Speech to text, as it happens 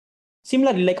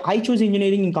Similarly, like I chose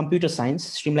engineering in computer science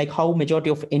stream, like how majority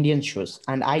of Indians choose,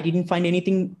 and I didn't find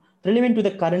anything relevant to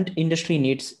the current industry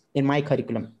needs in my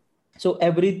curriculum. So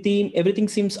everything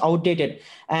seems outdated,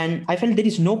 and I felt there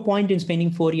is no point in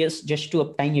spending 4 years just to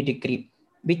obtain a degree,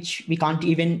 which we can't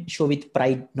even show with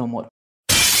pride no more.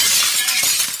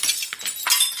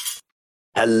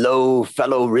 Hello,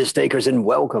 fellow risk takers, and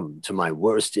welcome to my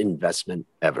worst investment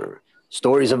ever.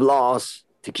 Stories of loss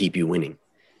to keep you winning.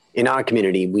 In our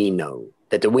community, we know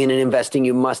that to win in investing,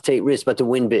 you must take risk, but to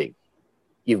win big,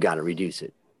 you've got to reduce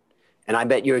it. And I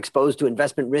bet you're exposed to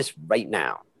investment risk right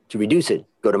now. To reduce it,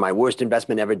 go to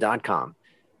myworstinvestmentever.com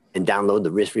and download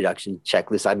the risk reduction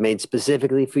checklist I've made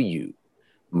specifically for you,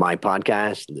 my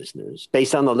podcast listeners,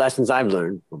 based on the lessons I've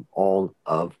learned from all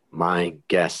of my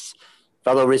guests.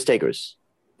 Fellow risk takers,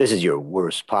 this is your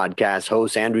worst podcast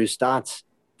host, Andrew Stotz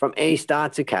from A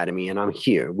Stotz Academy, and I'm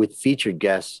here with featured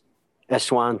guests,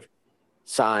 Eshwant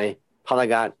Sai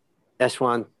Palagat.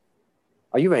 Eshwant,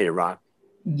 are you ready to rock?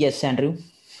 Yes, Andrew.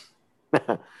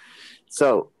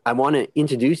 So I want to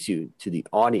introduce you to the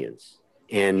audience,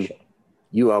 and Sure.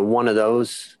 you are one of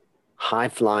those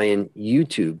high-flying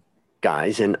YouTube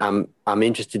guys, and I'm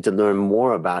interested to learn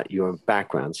more about your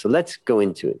background. So let's go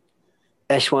into it.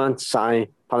 Eshwant Sai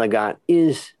Palagat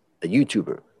is a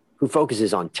YouTuber who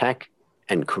focuses on tech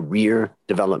and career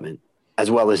development, as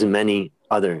well as in many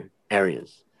other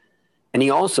areas. And he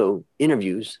also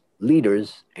interviews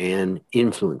leaders and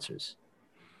influencers.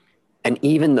 And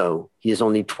even though he is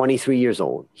only 23 years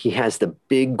old, he has the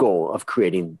big goal of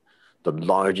creating the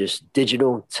largest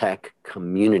digital tech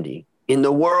community in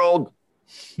the world.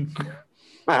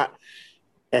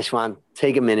 Eshwant,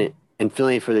 take a minute and fill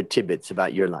in further tidbits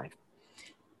about your life.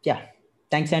 Yeah.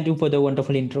 Thanks, Andrew, for the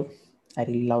wonderful intro. I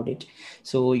really loved it.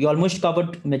 So you almost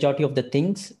covered majority of the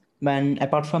things. And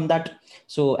apart from that,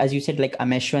 so as you said, like I'm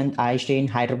Ashwant, I stay in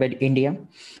Hyderabad, India.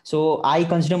 So I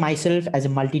consider myself as a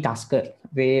multitasker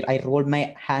where I roll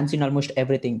my hands in almost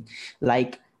everything.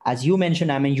 Like as you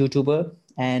mentioned, I'm a YouTuber.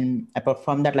 And apart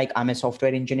from that, like I'm a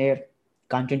software engineer,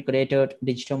 content creator,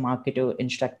 digital marketer,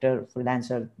 instructor,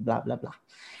 freelancer, blah, blah, blah.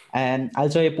 And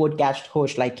also a podcast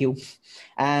host like you.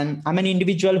 And I'm an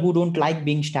individual who don't like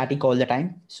being static all the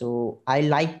time. So I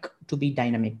like to be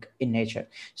dynamic in nature.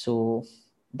 So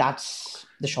that's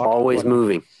the short. Always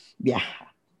moving. Yeah.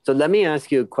 So let me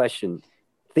ask you a question.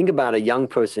 Think about a young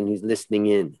person who's listening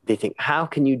in. They think, how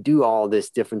can you do all this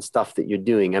different stuff that you're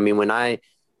doing? I mean, when I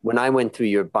went through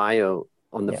your bio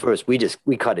on the first, we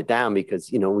cut it down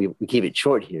because, we keep it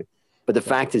short here. But the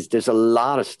fact is there's a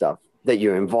lot of stuff that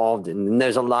you're involved in. And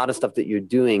there's a lot of stuff that you're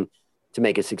doing to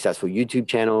make a successful YouTube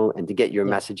channel and to get your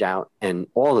message out and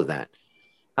all of that.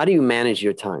 How do you manage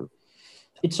your time?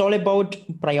 It's all about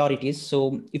priorities.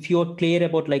 So if you're clear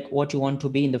about like what you want to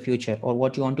be in the future or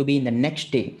what you want to be in the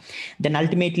next day, then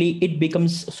ultimately it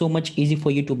becomes so much easy for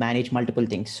you to manage multiple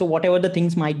things. So whatever the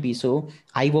things might be. So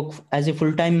I work as a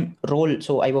full-time role.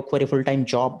 So I work for a full-time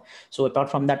job. So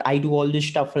apart from that, I do all this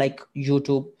stuff like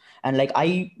YouTube, and like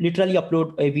I literally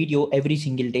upload a video every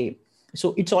single day.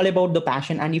 So it's all about the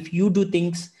passion. And if you do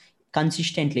things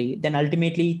consistently, then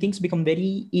ultimately things become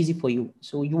very easy for you.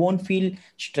 So you won't feel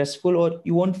stressful, or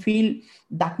you won't feel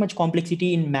that much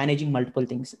complexity in managing multiple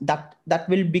things. That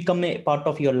will become a part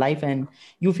of your life, and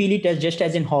you feel it as just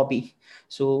as an hobby.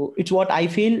 So it's what I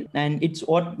feel, and it's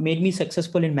what made me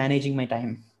successful in managing my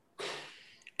time.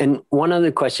 And one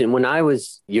other question, when I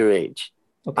was your age,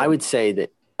 Okay. I would say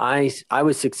that I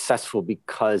was successful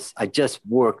because I just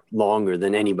worked longer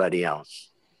than anybody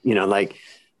else.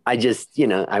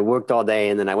 I worked all day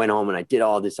and then I went home and I did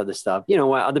all this other stuff.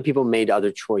 While other people made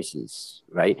other choices,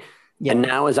 right? Yeah. And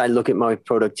now as I look at my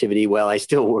productivity, well, I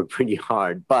still work pretty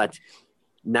hard, but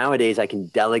nowadays I can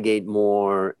delegate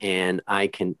more and I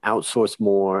can outsource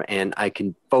more and I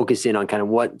can focus in on kind of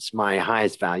what's my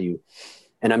highest value.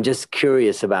 And I'm just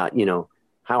curious about,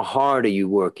 how hard are you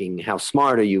working? How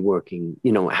smart are you working?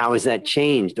 How has that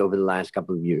changed over the last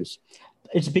couple of years?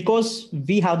 It's because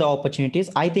we have the opportunities.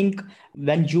 I think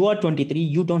when you are 23,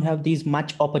 you don't have these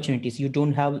much opportunities. You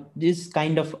don't have this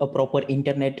kind of a proper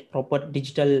internet, proper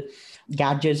digital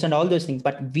gadgets and all those things,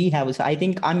 but we have. So I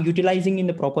think I'm utilizing in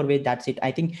the proper way. That's it.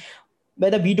 I think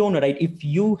whether we don't know, right? If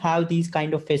you have these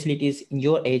kind of facilities in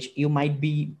your age, you might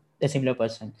be a similar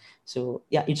person. So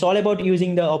yeah, it's all about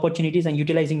using the opportunities and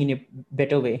utilizing in a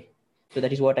better way. So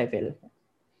that is what I feel.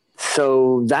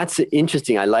 So that's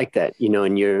interesting. I like that,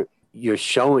 and you're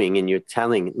showing and you're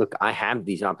telling, look, I have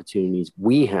these opportunities.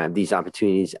 We have these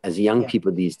opportunities as young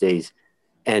people these days.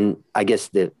 And I guess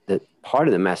the part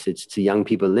of the message to young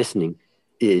people listening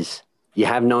is you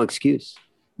have no excuse.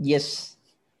 Yes.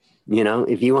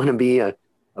 If you want to be a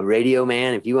a radio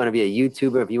man, if you want to be a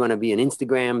YouTuber, if you want to be an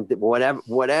Instagram,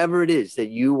 whatever it is that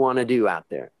you want to do out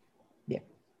there, Yeah.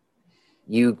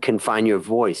 you can find your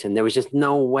voice. And there was just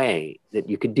no way that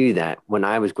you could do that when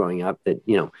I was growing up, that,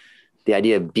 you know, the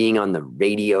idea of being on the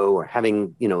radio or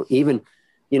having, you know, even,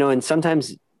 you know, and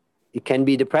sometimes it can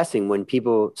be depressing when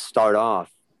people start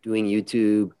off doing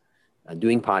YouTube,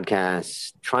 doing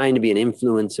podcasts, trying to be an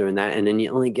influencer and that, and then you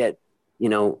only get, you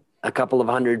know, a couple of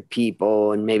hundred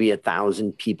people and maybe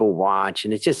 1,000 people watch.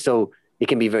 And it's just so, it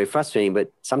can be very frustrating.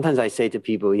 But sometimes I say to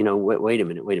people, you know, wait a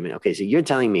minute. Okay, so you're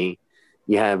telling me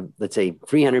you have, let's say,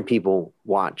 300 people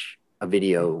watch a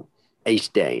video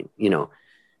each day, you know,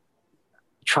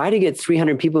 try to get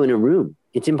 300 people in a room.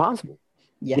 It's impossible.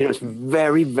 Yeah. You know, it's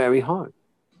very, very hard.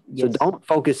 Yes. So don't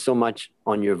focus so much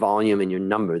on your volume and your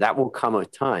number. That will come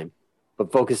with time.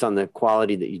 But focus on the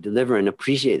quality that you deliver and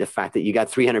appreciate the fact that you got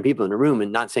 300 people in a room,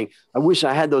 and not saying, I wish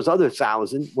I had those other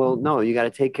 1,000. Well, no, you got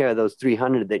to take care of those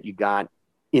 300 that you got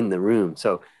in the room.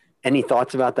 So any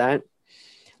thoughts about that?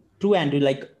 True, Andrew,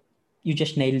 like you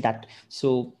just nailed that.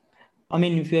 So, I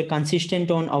mean, if you're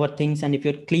consistent on our things and if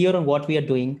you're clear on what we are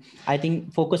doing, I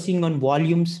think focusing on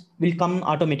volumes will come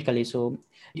automatically. So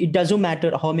it doesn't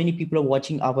matter how many people are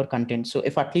watching our content. So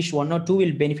if at least one or two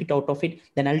will benefit out of it,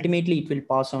 then ultimately it will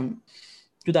pass on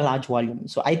to the large volume.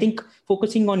 So I think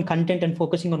focusing on content and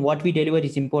focusing on what we deliver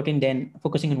is important than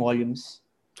focusing on volumes.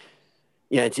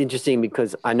 Yeah, it's interesting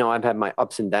because I know I've had my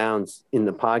ups and downs in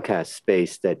the podcast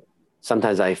space, that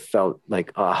sometimes I felt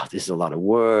like, oh, this is a lot of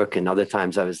work. And other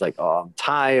times I was like, oh, I'm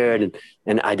tired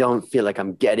and I don't feel like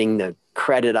I'm getting the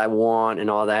credit I want and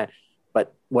all that.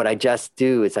 But what I just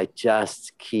do is I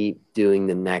just keep doing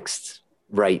the next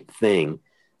right thing.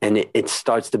 And it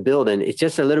starts to build. And it's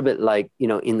just a little bit like, you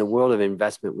know, in the world of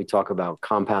investment, we talk about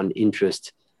compound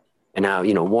interest and how,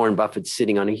 you know, Warren Buffett's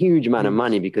sitting on a huge amount of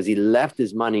money because he left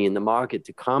his money in the market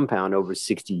to compound over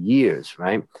 60 years,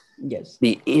 right? Yes.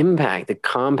 The impact, the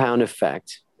compound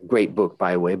effect, great book,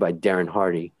 by the way, by Darren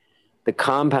Hardy. The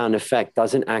compound effect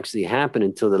doesn't actually happen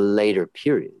until the later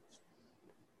periods.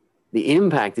 The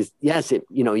impact is, yes,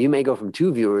 you know, you may go from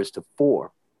 2 viewers to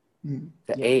 4 to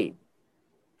 8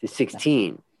 to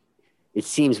 16. It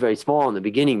seems very small in the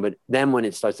beginning, but then when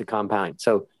it starts to compound.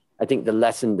 So I think the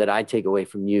lesson that I take away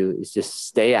from you is just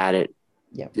stay at it,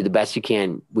 do the best you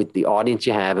can with the audience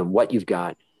you have and what you've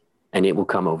got, and it will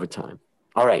come over time.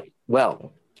 All right.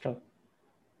 Well,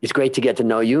 it's great to get to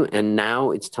know you. And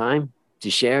now it's time to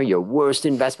share your worst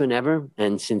investment ever.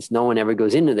 And since no one ever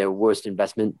goes into their worst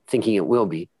investment thinking it will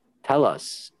be, tell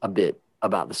us a bit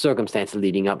about the circumstances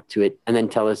leading up to it, and then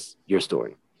tell us your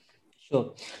story.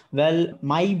 Sure. Well,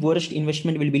 my worst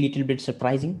investment will be a little bit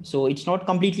surprising. So it's not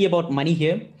completely about money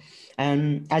here.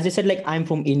 And as I said, like I'm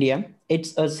from India,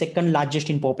 it's a second largest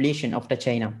in population after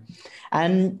China.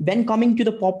 And when coming to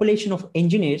the population of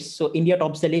engineers, so India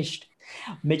tops the list.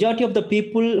 Majority of the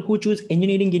people who choose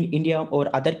engineering in India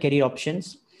or other career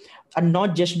options are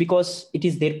not just because it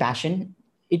is their passion,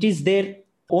 it is their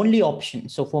only option.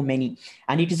 So for many,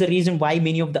 and it is the reason why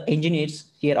many of the engineers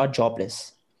here are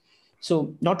jobless.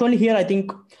 So not only here, I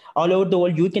think all over the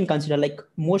world, you can consider like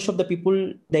most of the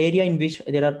people, the area in which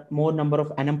there are more number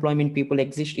of unemployment people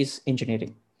exist is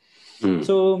engineering.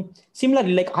 So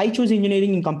similarly, like I chose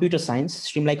engineering in computer science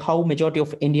stream, like how majority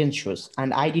of Indians choose,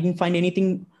 and I didn't find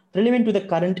anything relevant to the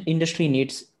current industry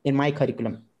needs in my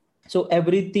curriculum. So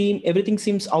everything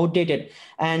seems outdated,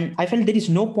 and I felt there is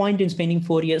no point in spending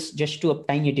 4 years just to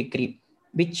obtain a degree,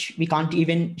 which we can't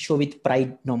even show with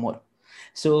pride no more.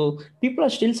 So people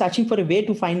are still searching for a way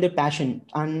to find their passion,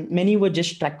 and many were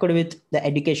just stuck with the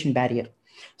education barrier.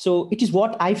 So it is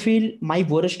what I feel my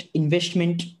worst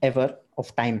investment ever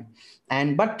of time.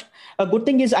 And but a good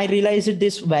thing is I realized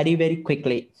this very, very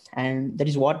quickly, and that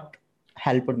is what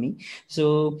helped me.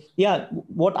 So yeah,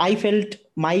 what I felt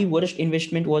my worst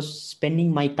investment was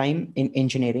spending my time in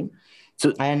engineering.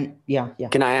 So and yeah.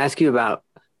 Can I ask you about,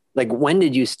 like, when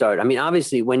did you start? I mean,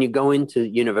 obviously, when you go into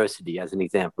university, as an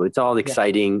example, it's all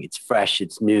exciting, it's fresh,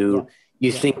 it's new.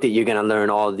 You think that you're going to learn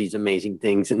all of these amazing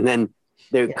things. And then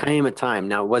there came a time.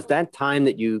 Now, was that time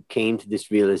that you came to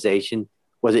this realization?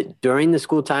 Was it during the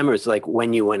school time, or it's like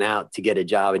when you went out to get a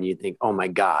job and you think, oh my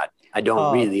God, I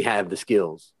don't really have the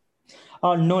skills?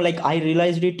 No, like I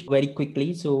realized it very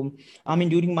quickly. So, I mean,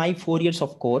 during my 4 years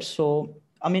of course, so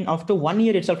I mean, after 1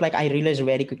 year itself, like I realized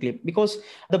very quickly, because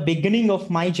the beginning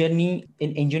of my journey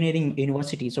in engineering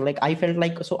university. So like, I felt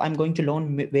like, so I'm going to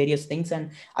learn various things and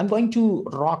I'm going to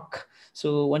rock.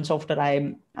 So once after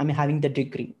I'm having the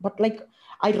degree, but like,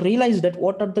 I realized that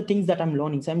what are the things that I'm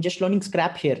learning. So I'm just learning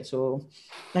scrap here. So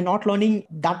I'm not learning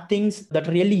that things that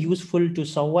are really useful to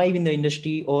survive in the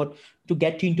industry or to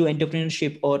get into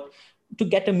entrepreneurship or to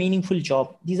get a meaningful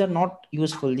job. These are not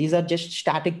useful. These are just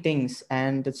static things.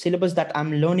 And the syllabus that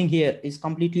I'm learning here is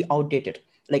completely outdated.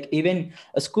 Like even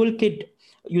a school kid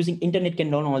using internet can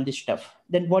learn all this stuff.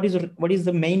 Then what is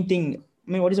the main thing?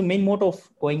 I mean, what is the main motto of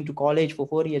going to college for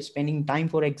 4 years, spending time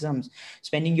for exams,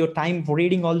 spending your time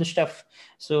reading all the stuff?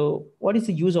 So what is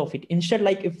the use of it? Instead,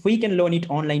 like if we can learn it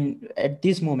online at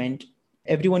this moment,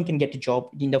 everyone can get a job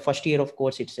in the first year of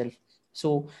course itself.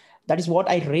 So that is what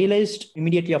I realized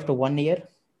immediately after 1 year.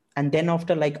 And then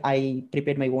after, like, I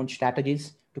prepared my own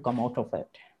strategies to come out of it.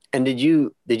 And did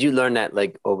you learn that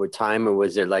like over time, or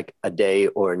was there like a day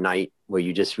or a night where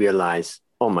you just realized,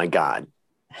 oh my God?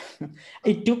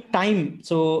 It took time.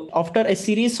 So after a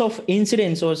series of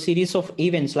incidents or series of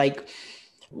events, like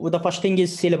the first thing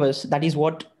is syllabus. That is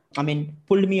what, I mean,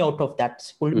 pulled me out of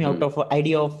that, pulled me out of the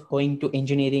idea of going to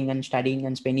engineering and studying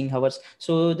and spending hours.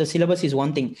 So the syllabus is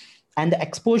one thing. And the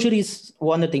exposure is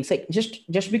one of the things. Like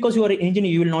just because you are an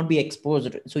engineer, you will not be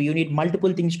exposed. So you need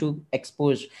multiple things to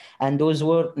expose. And those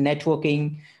were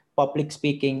networking, public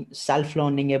speaking,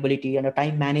 self-learning ability, and a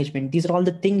time management. These are all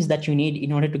the things that you need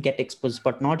in order to get exposed,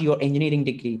 but not your engineering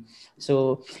degree.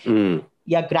 So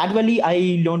yeah, gradually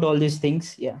I learned all these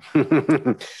things. Yeah.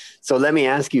 So let me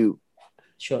ask you,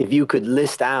 Sure. if you could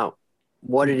list out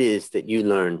what it is that you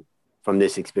learned from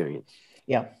this experience.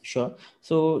 Yeah, sure.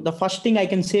 So the first thing I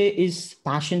can say is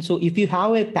passion. So if you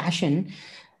have a passion,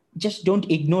 just don't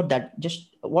ignore that.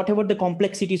 Just whatever the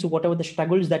complexities or whatever the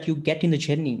struggles that you get in the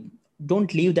journey,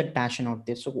 don't leave that passion out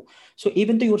there. So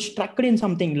even though you're stuck in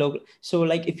something, so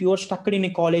like if you're stuck in a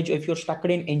college or if you're stuck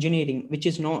in engineering, which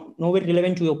is nowhere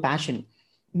relevant to your passion,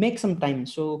 make some time.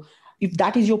 So if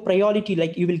that is your priority,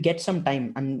 like you will get some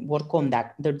time and work on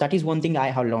that. That is one thing I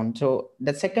have learned. So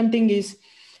the second thing is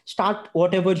start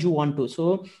whatever you want to.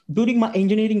 So during my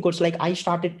engineering course, like I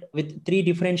started with 3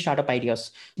 different startup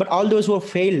ideas, but all those were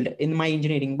failed in my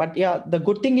engineering. But yeah, the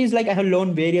good thing is like I have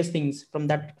learned various things from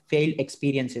that failed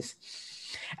experiences.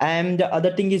 And the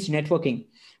other thing is networking.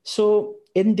 So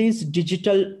in this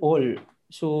digital world,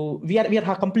 so we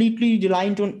are completely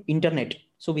reliant on internet.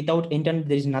 So without internet,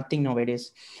 there is nothing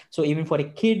nowadays. So even for a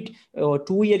kid or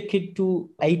 2-year kid to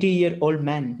 80-year-old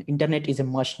man, internet is a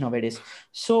must nowadays.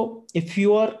 So if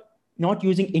you are not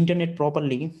using internet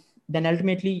properly, then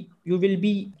ultimately you will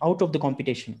be out of the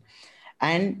competition.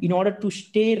 And in order to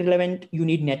stay relevant, you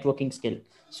need networking skill.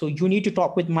 So you need to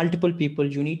talk with multiple people,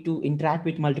 you need to interact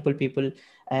with multiple people,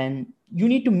 and you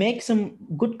need to make some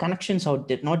good connections out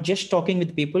there. Not just talking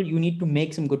with people, you need to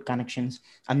make some good connections.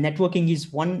 And networking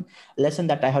is one lesson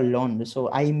that I have learned.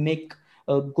 So I make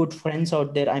good friends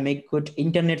out there, I make good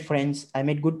internet friends, I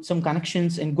made good some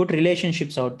connections and good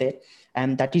relationships out there.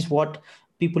 And that is what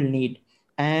people need.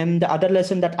 And the other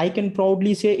lesson that I can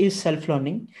proudly say is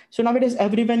self-learning. So nowadays,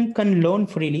 everyone can learn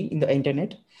freely in the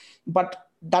internet, but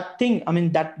that thing, I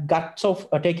mean, that guts of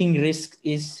taking risks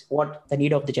is what the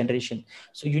need of the generation.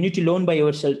 So you need to learn by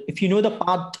yourself. If you know the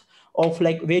path of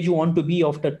like where you want to be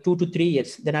after 2 to 3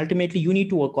 years, then ultimately you need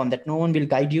to work on that. No one will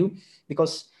guide you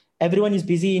because everyone is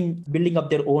busy in building up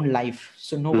their own life.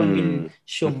 So no one will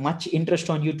show much interest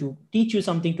on you to teach you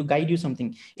something, to guide you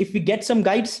something. If we get some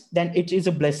guides, then it is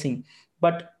a blessing,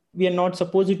 but we are not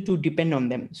supposed to depend on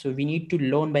them. So we need to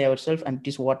learn by ourselves, and it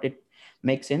is what it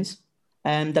makes sense.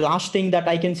 And the last thing that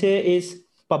I can say is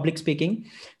public speaking.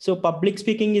 So public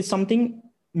speaking is something,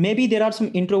 maybe there are some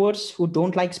introverts who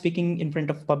don't like speaking in front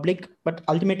of public, but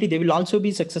ultimately they will also be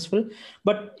successful.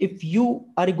 But if you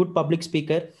are a good public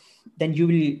speaker, then you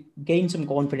will gain some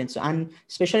confidence. And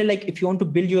especially like if you want to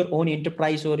build your own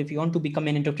enterprise or if you want to become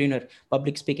an entrepreneur,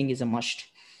 public speaking is a must.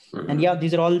 And yeah,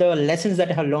 these are all the lessons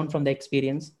that I have learned from the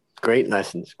experience. Great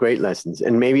lessons.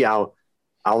 And maybe I'll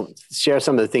share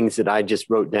some of the things that I just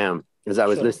wrote down as I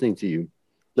was listening to you.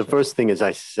 The first thing is,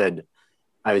 I said,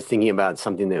 I was thinking about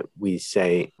something that we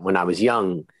say when I was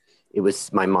young. It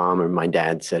was my mom or my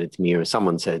dad said it to me, or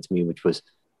someone said it to me, which was,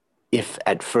 if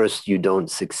at first you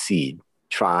don't succeed,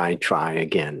 try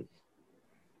again.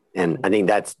 And I think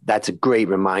that's a great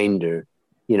reminder,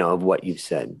 of what you've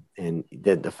said. And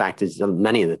the fact is,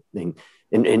 many of the things,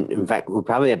 and in fact, we'll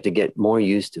probably have to get more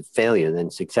used to failure than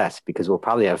success, because we'll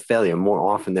probably have failure more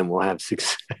often than we'll have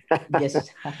success. Yes.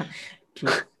 True.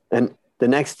 And the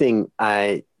next thing,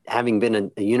 having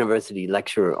been a university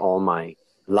lecturer all my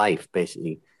life,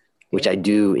 basically, which I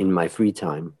do in my free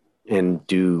time and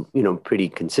do, pretty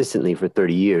consistently for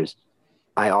 30 years,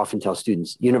 I often tell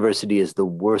students, university is the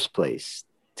worst place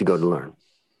to go to learn.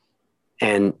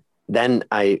 And then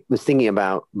I was thinking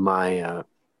about my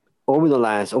over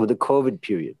the COVID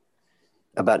period,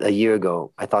 about a year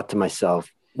ago, I thought to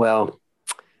myself, well,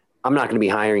 I'm not going to be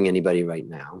hiring anybody right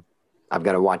now. I've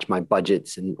got to watch my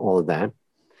budgets and all of that.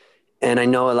 And I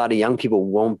know a lot of young people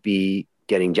won't be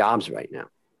getting jobs right now.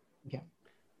 Yeah.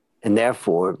 And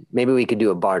therefore, maybe we could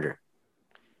do a barter.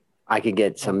 I could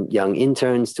get some young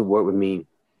interns to work with me,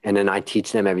 and then I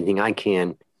teach them everything I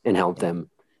can and help them,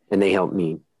 and they help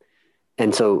me.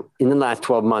 And so in the last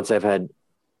 12 months, I've had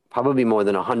probably more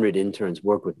than 100 interns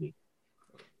work with me,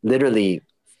 literally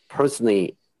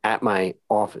personally at my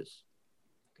office.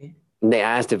 Okay. And they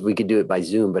asked if we could do it by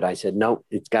Zoom, but I said, no,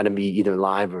 it's got to be either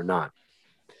live or not.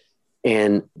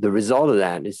 And the result of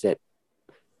that is that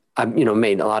I've,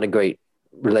 made a lot of great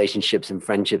relationships and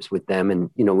friendships with them.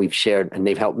 And, we've shared, and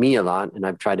they've helped me a lot, and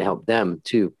I've tried to help them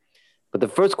too. But the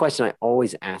first question I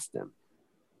always ask them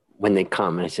when they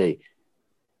come, and I say,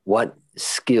 what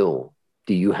skill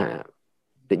do you have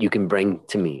that you can bring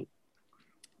to me?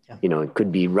 Yeah. It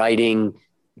could be writing,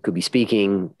 it could be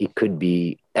speaking, it could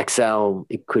be Excel,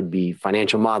 it could be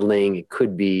financial modeling, it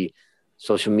could be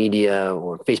social media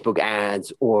or Facebook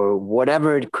ads or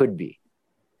whatever it could be.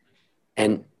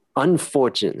 And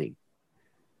unfortunately,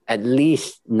 at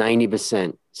least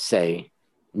 90% say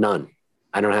none.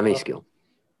 I don't have any skill.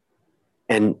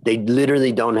 And they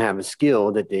literally don't have a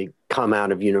skill that they come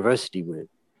out of university with.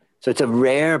 So it's a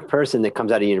rare person that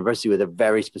comes out of university with a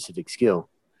very specific skill.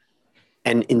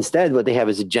 And instead, what they have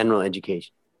is a general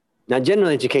education. Now, general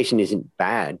education isn't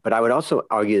bad, but I would also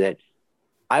argue that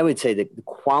I would say that the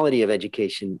quality of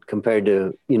education compared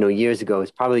to, years ago has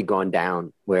probably gone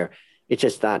down, where it's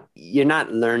just not, you're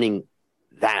not learning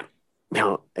that,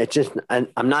 it's just,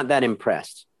 I'm not that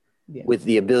impressed with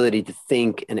the ability to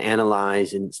think and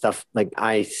analyze and stuff. Like,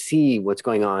 I see what's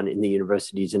going on in the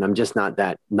universities, and I'm just not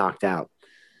that knocked out.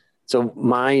 So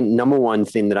my number one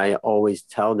thing that I always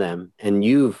tell them, and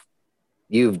you've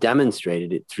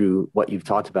demonstrated it through what you've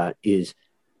talked about, is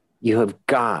you have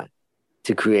got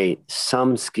to create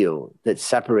some skill that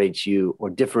separates you or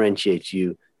differentiates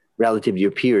you relative to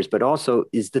your peers, but also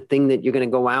is the thing that you're going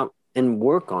to go out and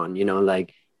work on,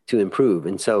 to improve.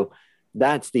 And so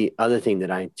that's the other thing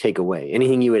that I take away.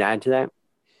 Anything you would add to that?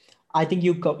 I think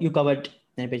you covered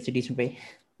in a very decent way.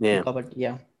 Yeah. You covered,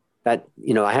 yeah. That,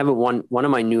 I have one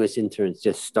of my newest interns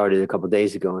just started a couple of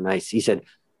days ago, and he said,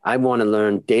 I want to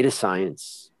learn data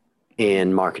science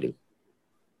and marketing.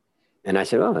 And I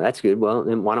said, oh, that's good. Well,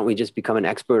 then why don't we just become an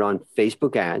expert on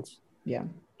Facebook ads? Yeah.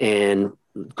 And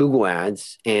Google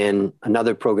ads and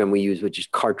another program we use, which is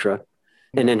Kartra.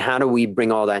 And then how do we bring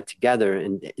all that together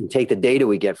and take the data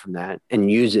we get from that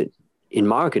and use it in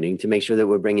marketing to make sure that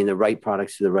we're bringing the right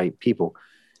products to the right people?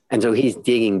 And so he's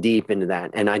digging deep into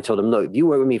that. And I told him, look, if you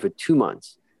work with me for 2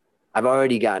 months,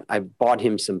 I've bought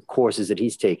him some courses that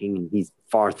he's taking, and he's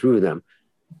far through them.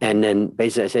 And then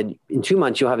basically I said, in 2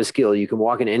 months, you'll have a skill. You can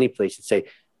walk into any place and say,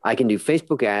 I can do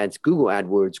Facebook ads, Google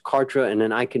AdWords, Kartra, and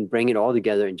then I can bring it all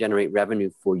together and generate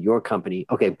revenue for your company.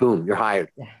 Okay, boom, you're hired.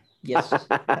 Yeah. Yes,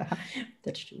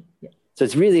 that's true. Yeah. So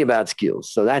it's really about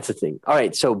skills. So that's the thing. All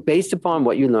right. So based upon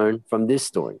what you learned from this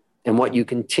story and what you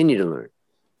continue to learn,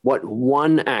 what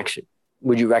one action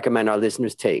would you recommend our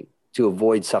listeners take to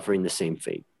avoid suffering the same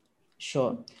fate?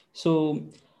 Sure. So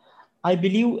I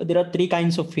believe there are 3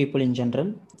 kinds of people in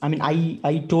general. I mean,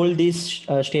 I told this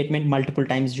statement multiple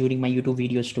times during my YouTube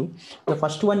videos too. The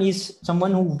first one is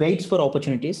someone who waits for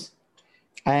opportunities.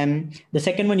 The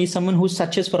second one is someone who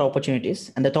searches for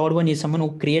opportunities. And the third one is someone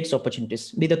who creates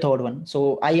opportunities. Be the third one.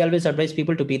 So I always advise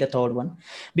people to be the third one,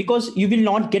 because you will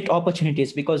not get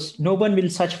opportunities because no one will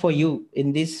search for you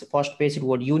in this fast-paced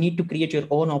world. You need to create your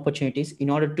own opportunities in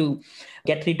order to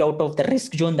get rid out of the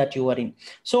risk zone that you are in.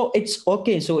 So it's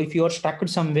okay. So if you are stuck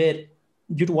somewhere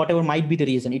due to whatever might be the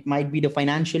reason, it might be the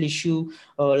financial issue,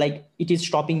 like it is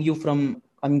stopping you from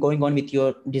going on with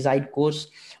your desired course,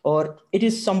 or it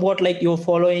is somewhat like you're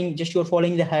following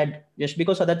the head just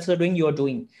because that's the doing you're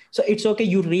doing. So it's okay.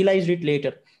 You realized it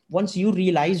later. Once you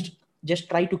realized, just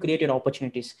try to create your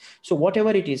opportunities. So whatever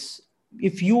it is,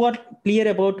 if you are clear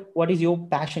about what is your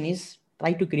passion is,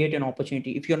 try to create an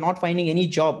opportunity. If you're not finding any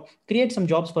job, create some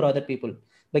jobs for other people,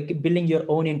 like building your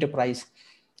own enterprise,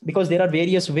 because there are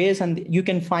various ways and you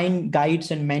can find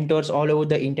guides and mentors all over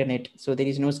the internet. So there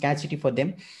is no scarcity for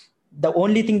them. The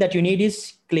only thing that you need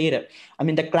is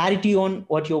the clarity on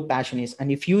what your passion is.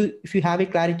 And if you have a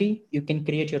clarity, you can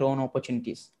create your own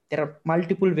opportunities. There are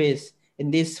multiple ways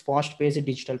in this fast-paced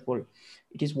digital world.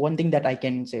 It is one thing that I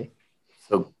can say.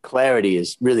 So clarity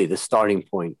is really the starting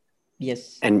point.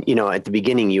 Yes. And, at the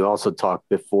beginning, you also talked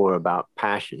before about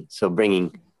passion. So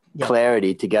bringing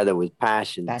clarity together with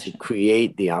passion to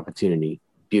create the opportunity.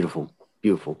 Beautiful,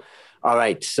 beautiful. All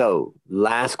right. So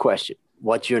last question.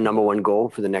 What's your number one goal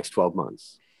for the next 12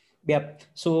 months? Yep.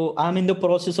 So I'm in the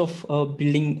process of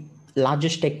building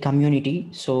largest tech community.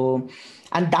 So,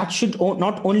 and that should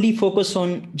not only focus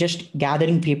on just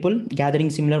gathering people, gathering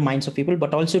similar minds of people,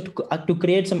 but also to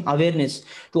create some awareness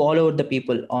to all over the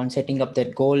people on setting up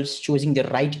their goals, choosing the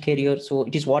right career. So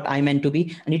it is what I meant to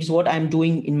be, and it is what I'm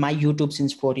doing in my YouTube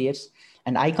since 4 years,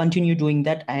 and I continue doing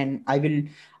that. And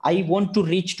I want to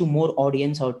reach to more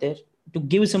audience out there to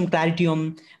give some clarity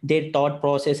on their thought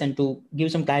process and to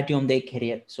give some clarity on their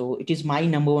career. So it is my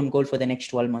number one goal for the next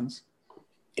 12 months.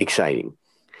 Exciting.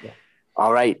 Yeah.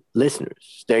 All right,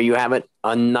 listeners, there you have it.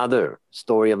 Another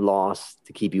story of loss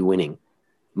to keep you winning.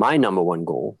 My number one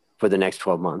goal for the next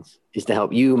 12 months is to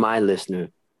help you, my listener,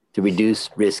 to reduce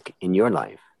risk in your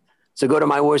life. So go to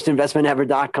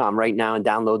myworstinvestmentever.com right now and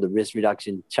download the risk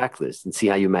reduction checklist and see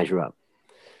how you measure up.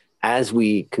 As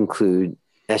we conclude,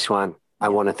 Eshwant, I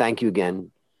want to thank you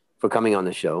again for coming on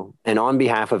the show. And on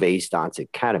behalf of A Stotz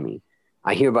Academy,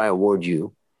 I hereby award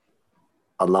you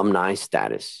alumni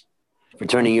status for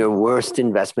turning your worst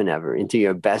investment ever into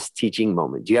your best teaching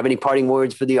moment. Do you have any parting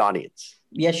words for the audience?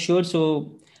 Yes, sure.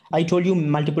 So I told you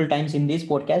multiple times in this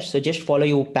podcast, so just follow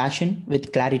your passion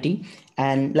with clarity.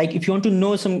 And like, if you want to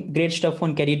know some great stuff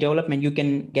on career development, you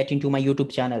can get into my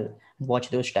YouTube channel and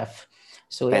watch those stuff.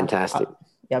 So Fantastic.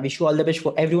 Yeah, wish you all the best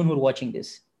for everyone who's watching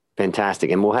this. Fantastic.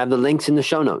 And we'll have the links in the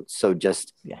show notes. So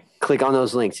just click on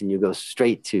those links and you go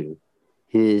straight to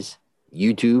his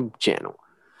YouTube channel.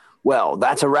 Well,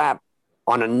 that's a wrap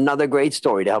on another great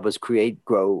story to help us create,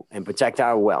 grow, and protect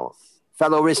our wealth.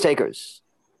 Fellow risk takers,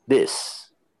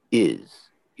 this is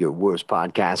your worst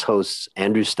podcast host,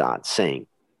 Andrew Stotz, saying,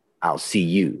 I'll see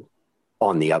you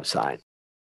on the upside.